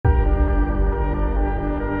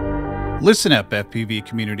Listen up, FPV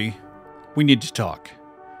community. We need to talk.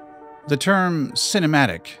 The term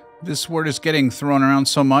cinematic, this word is getting thrown around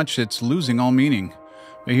so much it's losing all meaning.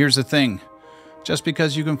 But here's the thing. Just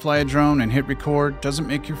because you can fly a drone and hit record doesn't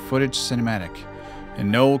make your footage cinematic.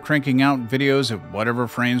 And no, cranking out videos at whatever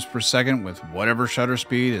frames per second with whatever shutter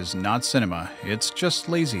speed is not cinema. It's just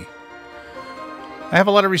lazy. I have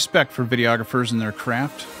a lot of respect for videographers and their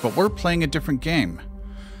craft, but we're playing a different game.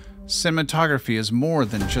 Cinematography is more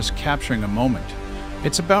than just capturing a moment.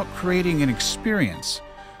 It's about creating an experience.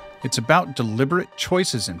 It's about deliberate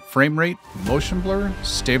choices in frame rate, motion blur,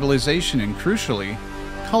 stabilization, and crucially,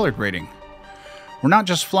 color grading. We're not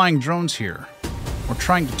just flying drones here. We're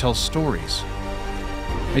trying to tell stories.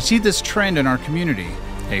 I see this trend in our community,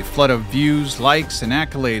 a flood of views, likes, and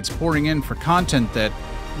accolades pouring in for content that,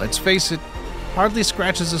 let's face it, hardly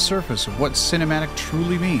scratches the surface of what cinematic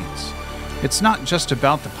truly means. It's not just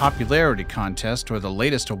about the popularity contest or the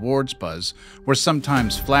latest awards buzz, where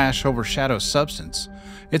sometimes flash overshadows substance.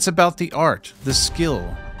 It's about the art, the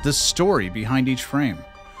skill, the story behind each frame.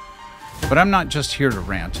 But I'm not just here to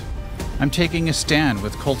rant. I'm taking a stand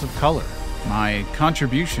with Cult of Color, my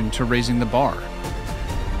contribution to raising the bar.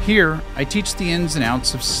 Here, I teach the ins and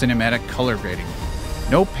outs of cinematic color grading.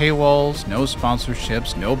 No paywalls, no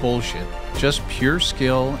sponsorships, no bullshit, just pure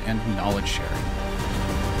skill and knowledge sharing.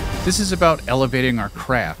 This is about elevating our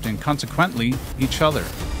craft and consequently, each other.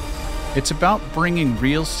 It's about bringing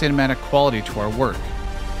real cinematic quality to our work.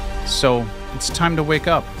 So, it's time to wake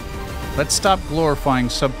up. Let's stop glorifying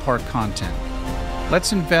subpar content.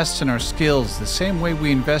 Let's invest in our skills the same way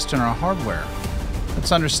we invest in our hardware.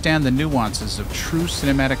 Let's understand the nuances of true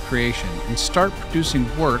cinematic creation and start producing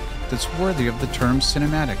work that's worthy of the term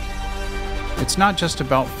cinematic. It's not just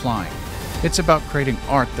about flying. It's about creating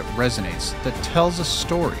art that resonates, that tells a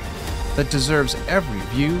story, that deserves every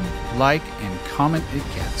view, like, and comment it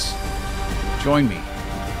gets. Join me.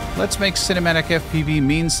 Let's make cinematic FPV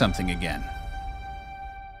mean something again.